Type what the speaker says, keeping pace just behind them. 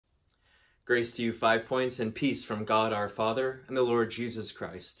Grace to you, 5 points, and peace from God our Father and the Lord Jesus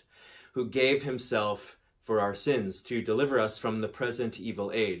Christ, who gave himself for our sins to deliver us from the present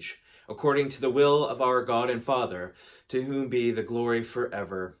evil age, according to the will of our God and Father, to whom be the glory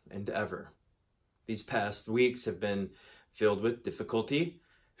forever and ever. These past weeks have been filled with difficulty,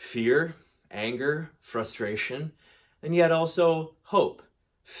 fear, anger, frustration, and yet also hope,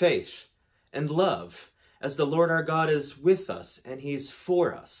 faith, and love, as the Lord our God is with us and he's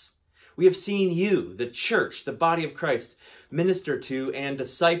for us. We have seen you, the church, the body of Christ, minister to and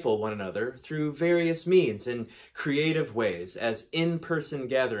disciple one another through various means and creative ways as in-person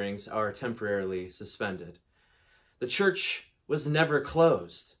gatherings are temporarily suspended. The church was never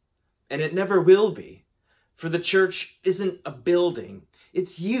closed, and it never will be, for the church isn't a building.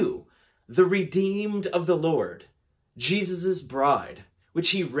 It's you, the redeemed of the Lord, Jesus' bride,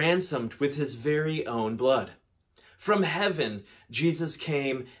 which he ransomed with his very own blood. From heaven, Jesus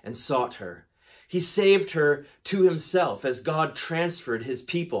came and sought her. He saved her to himself as God transferred his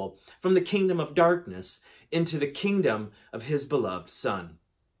people from the kingdom of darkness into the kingdom of his beloved Son.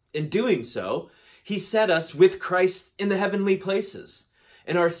 In doing so, he set us with Christ in the heavenly places,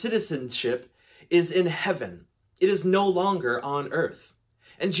 and our citizenship is in heaven. It is no longer on earth.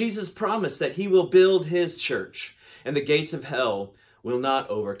 And Jesus promised that he will build his church, and the gates of hell will not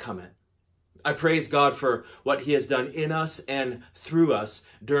overcome it. I praise God for what he has done in us and through us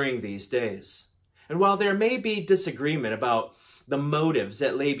during these days. And while there may be disagreement about the motives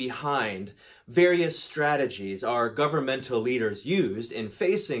that lay behind various strategies our governmental leaders used in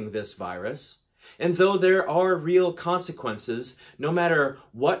facing this virus, and though there are real consequences no matter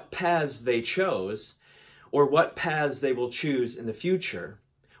what paths they chose or what paths they will choose in the future,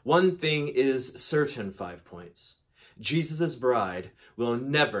 one thing is certain, 5 points. Jesus' bride will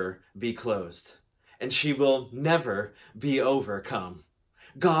never be closed, and she will never be overcome.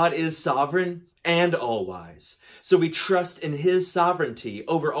 God is sovereign and all-wise, so we trust in his sovereignty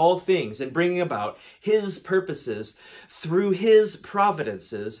over all things and bringing about his purposes through his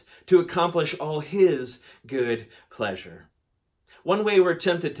providences to accomplish all his good pleasure. One way we're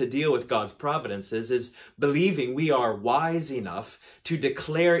tempted to deal with God's providences is believing we are wise enough to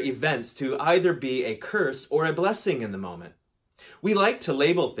declare events to either be a curse or a blessing in the moment. We like to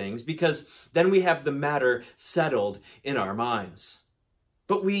label things because then we have the matter settled in our minds.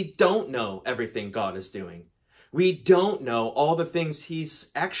 But we don't know everything God is doing. We don't know all the things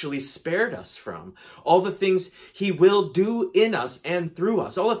he's actually spared us from, all the things he will do in us and through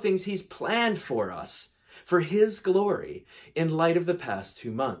us, all the things he's planned for us, for his glory in light of the past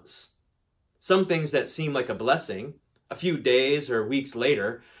 2 months. Some things that seem like a blessing, a few days or weeks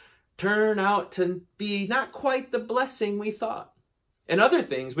later, turn out to be not quite the blessing we thought. And other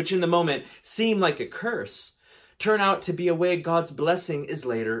things, which in the moment seem like a curse, turn out to be a way God's blessing is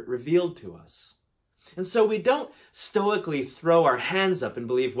later revealed to us. And so we don't stoically throw our hands up and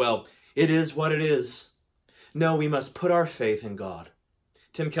believe, well, it is what it is. No, we must put our faith in God.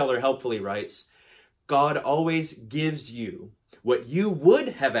 Tim Keller helpfully writes, God always gives you what you would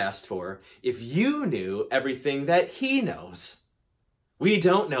have asked for if you knew everything that he knows. We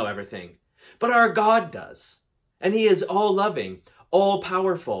don't know everything, but our God does. And he is all-loving,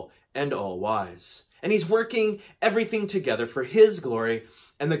 all-powerful, and all-wise. And he's working everything together for his glory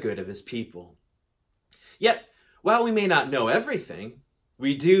and the good of his people. Yet, while we may not know everything,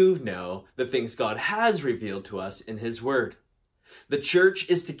 we do know the things God has revealed to us in his word. The church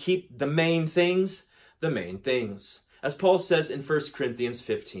is to keep the main things. As Paul says in 1 Corinthians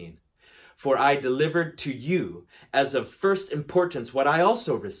 15, For I delivered to you as of first importance what I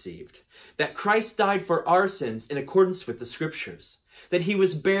also received, that Christ died for our sins in accordance with the Scriptures, that he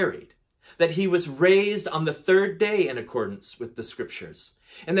was buried, that he was raised on the third day in accordance with the Scriptures,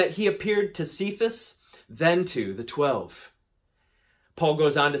 and that he appeared to Cephas, then to the 12. Paul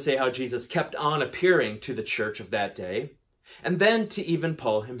goes on to say how Jesus kept on appearing to the church of that day, and then to even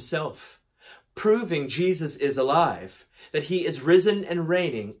Paul himself, proving Jesus is alive, that he is risen and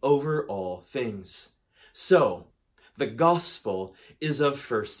reigning over all things. So, the gospel is of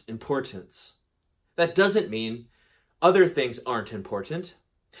first importance. That doesn't mean other things aren't important,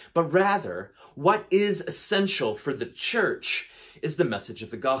 but rather, what is essential for the church is the message of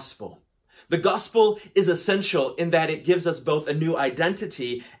the gospel. The gospel is essential in that it gives us both a new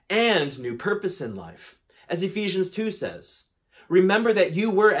identity and new purpose in life. As Ephesians 2 says, remember that you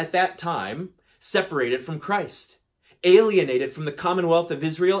were at that time separated from Christ, alienated from the commonwealth of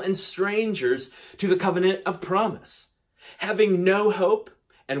Israel and strangers to the covenant of promise, having no hope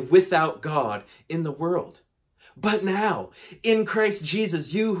and without God in the world. But now, in Christ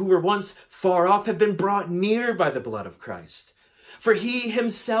Jesus, you who were once far off have been brought near by the blood of Christ. For he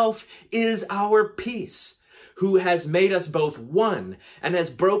himself is our peace, who has made us both one and has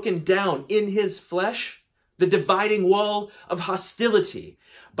broken down in his flesh the dividing wall of hostility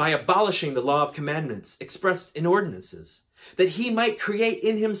by abolishing the law of commandments expressed in ordinances, that he might create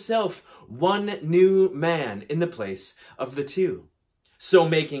in himself one new man in the place of the two, so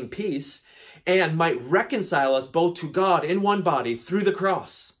making peace, and might reconcile us both to God in one body through the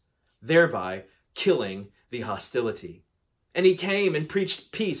cross, thereby killing the hostility. And he came and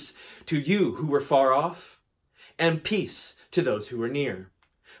preached peace to you who were far off, and peace to those who were near.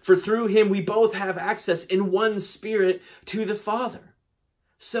 For through him we both have access in one Spirit to the Father.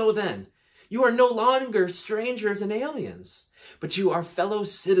 So then, you are no longer strangers and aliens, but you are fellow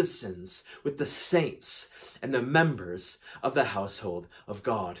citizens with the saints and the members of the household of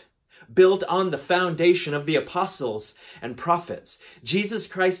God, built on the foundation of the apostles and prophets, Jesus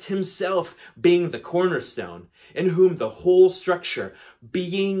Christ himself being the cornerstone, in whom the whole structure,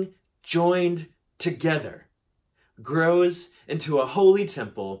 being joined together, grows into a holy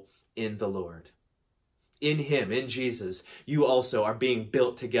temple in the Lord. In him, in Jesus, you also are being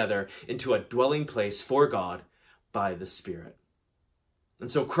built together into a dwelling place for God by the Spirit. And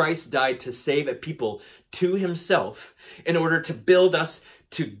so Christ died to save a people to himself in order to build us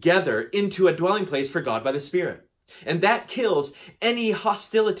together into a dwelling place for God by the Spirit. And that kills any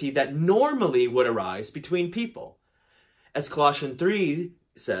hostility that normally would arise between people. As Colossians 3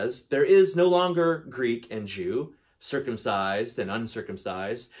 says, there is no longer Greek and Jew, circumcised and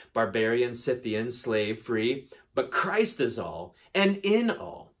uncircumcised, barbarian, Scythian, slave, free, but Christ is all and in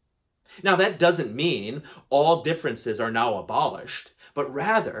all. Now that doesn't mean all differences are now abolished, but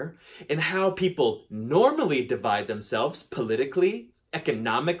rather in how people normally divide themselves politically,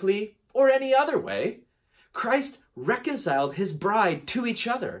 economically, or any other way, Christ reconciled his bride to each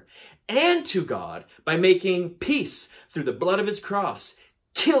other and to God by making peace through the blood of his cross,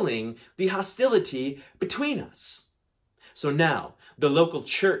 killing the hostility between us. So now, the local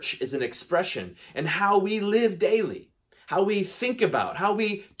church is an expression in how we live daily, how we think about, how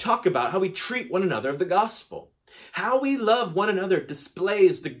we talk about, how we treat one another of the gospel. How we love one another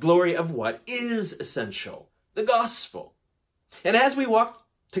displays the glory of what is essential, the gospel. And as we walk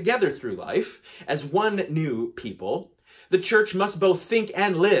together through life as one new people, the church must both think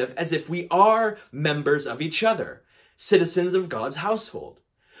and live as if we are members of each other, citizens of God's household.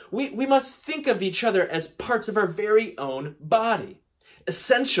 We must think of each other as parts of our very own body,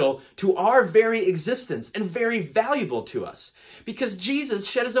 essential to our very existence and very valuable to us, because Jesus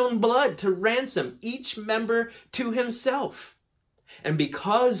shed his own blood to ransom each member to himself. And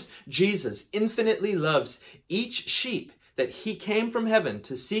because Jesus infinitely loves each sheep that he came from heaven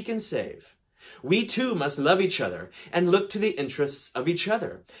to seek and save, we too must love each other and look to the interests of each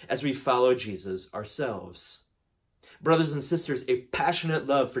other as we follow Jesus ourselves. Brothers and sisters, a passionate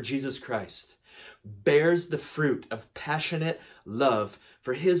love for Jesus Christ bears the fruit of passionate love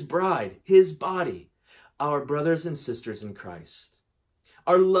for his bride, his body, our brothers and sisters in Christ.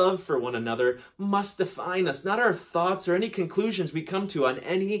 Our love for one another must define us, not our thoughts or any conclusions we come to on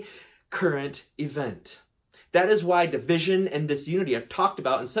any current event. That is why division and disunity are talked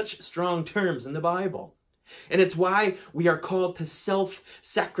about in such strong terms in the Bible. And it's why we are called to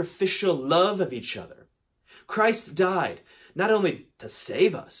self-sacrificial love of each other. Christ died not only to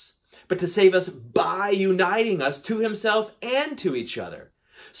save us, but to save us by uniting us to himself and to each other.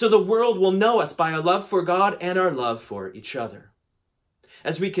 So the world will know us by our love for God and our love for each other.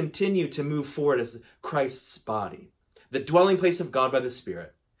 As we continue to move forward as Christ's body, the dwelling place of God by the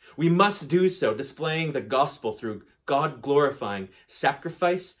Spirit, we must do so displaying the gospel through God-glorifying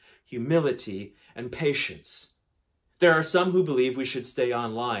sacrifice, humility, and patience. There are some who believe we should stay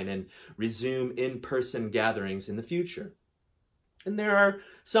online and resume in-person gatherings in the future. And there are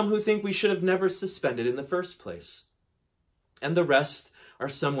some who think we should have never suspended in the first place. And the rest are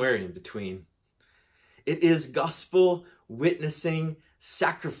somewhere in between. It is gospel witnessing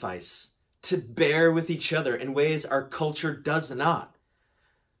sacrifice to bear with each other in ways our culture does not.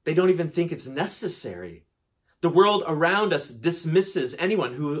 They don't even think it's necessary. The world around us dismisses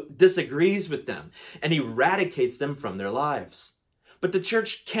anyone who disagrees with them and eradicates them from their lives. But the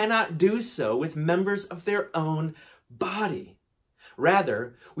church cannot do so with members of their own body.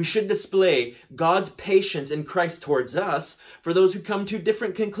 Rather, we should display God's patience in Christ towards us for those who come to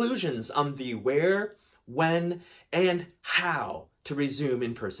different conclusions on the where, when, and how to resume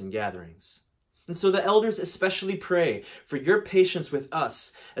in-person gatherings. And so the elders especially pray for your patience with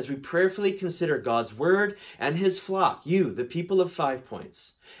us as we prayerfully consider God's word and his flock, you, the people of 5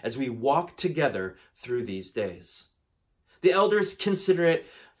 Points, as we walk together through these days. The elders consider it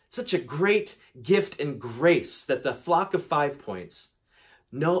Such a great gift and grace that the flock of 5 Points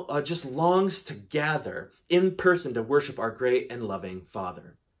just longs to gather in person to worship our great and loving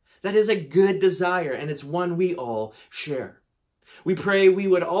Father. That is a good desire, and it's one we all share. We pray we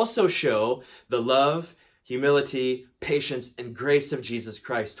would also show the love, humility, patience, and grace of Jesus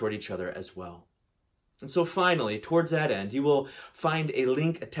Christ toward each other as well. And so finally, towards that end, you will find a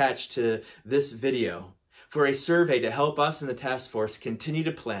link attached to this video for a survey to help us and the task force continue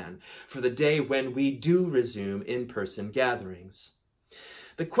to plan for the day when we do resume in-person gatherings.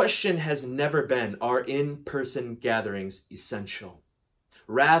 The question has never been, are in-person gatherings essential?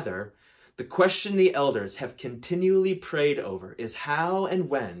 Rather, the question the elders have continually prayed over is how and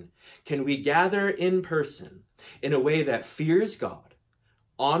when can we gather in person in a way that fears God,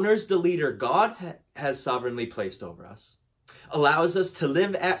 honors the leader God has sovereignly placed over us, allows us to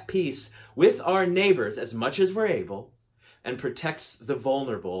live at peace with our neighbors as much as we're able, and protects the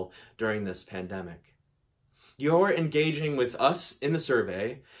vulnerable during this pandemic. Your engaging with us in the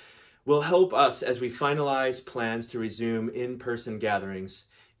survey will help us as we finalize plans to resume in-person gatherings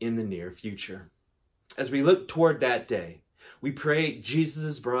in the near future. As we look toward that day, we pray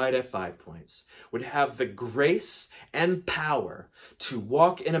Jesus' bride at 5 Points would have the grace and power to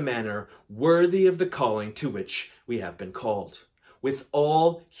walk in a manner worthy of the calling to which we have been called, with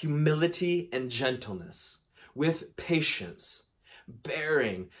all humility and gentleness, with patience,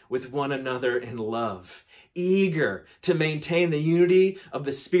 bearing with one another in love, eager to maintain the unity of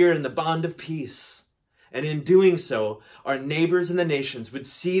the Spirit and the bond of peace. And in doing so, our neighbors and the nations would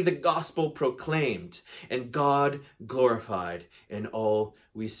see the gospel proclaimed and God glorified in all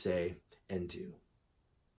we say and do.